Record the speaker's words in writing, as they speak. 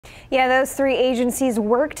Yeah, those three agencies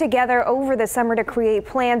work together over the summer to create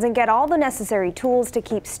plans and get all the necessary tools to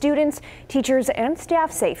keep students, teachers, and staff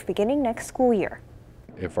safe beginning next school year.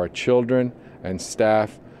 If our children and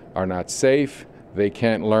staff are not safe, they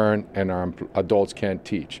can't learn and our adults can't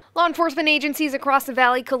teach. Law enforcement agencies across the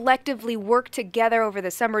valley collectively work together over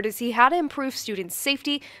the summer to see how to improve students'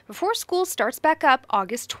 safety before school starts back up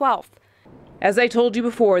August 12th. As I told you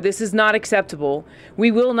before, this is not acceptable.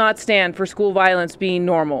 We will not stand for school violence being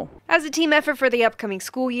normal. As a team effort for the upcoming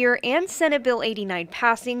school year and Senate Bill 89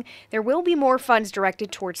 passing, there will be more funds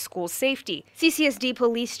directed towards school safety. CCSD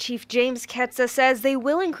Police Chief James Ketza says they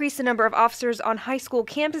will increase the number of officers on high school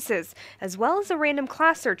campuses, as well as the random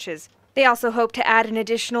class searches. They also hope to add an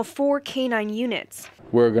additional 4 K-9 units.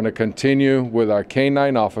 We're going to continue with our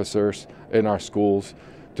K-9 officers in our schools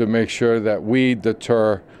to make sure that we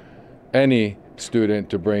deter any student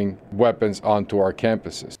to bring weapons onto our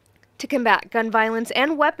campuses. To combat gun violence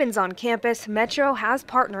and weapons on campus, Metro has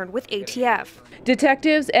partnered with ATF.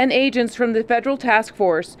 Detectives and agents from the Federal Task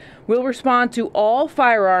Force will respond to all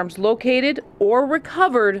firearms located or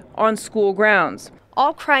recovered on school grounds.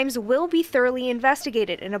 All crimes will be thoroughly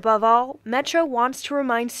investigated, and above all, Metro wants to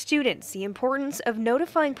remind students the importance of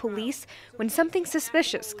notifying police when something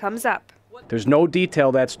suspicious comes up. There's no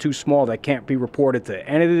detail that's too small that can't be reported to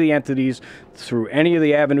any of the entities through any of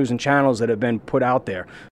the avenues and channels that have been put out there.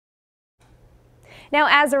 Now,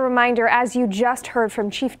 as a reminder, as you just heard from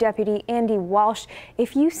Chief Deputy Andy Walsh,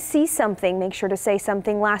 if you see something, make sure to say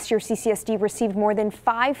something. Last year, CCSD received more than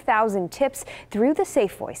 5,000 tips through the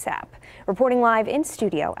Safe Voice app. Reporting live in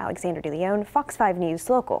studio, Alexander DeLeon, Fox 5 News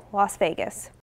Local, Las Vegas.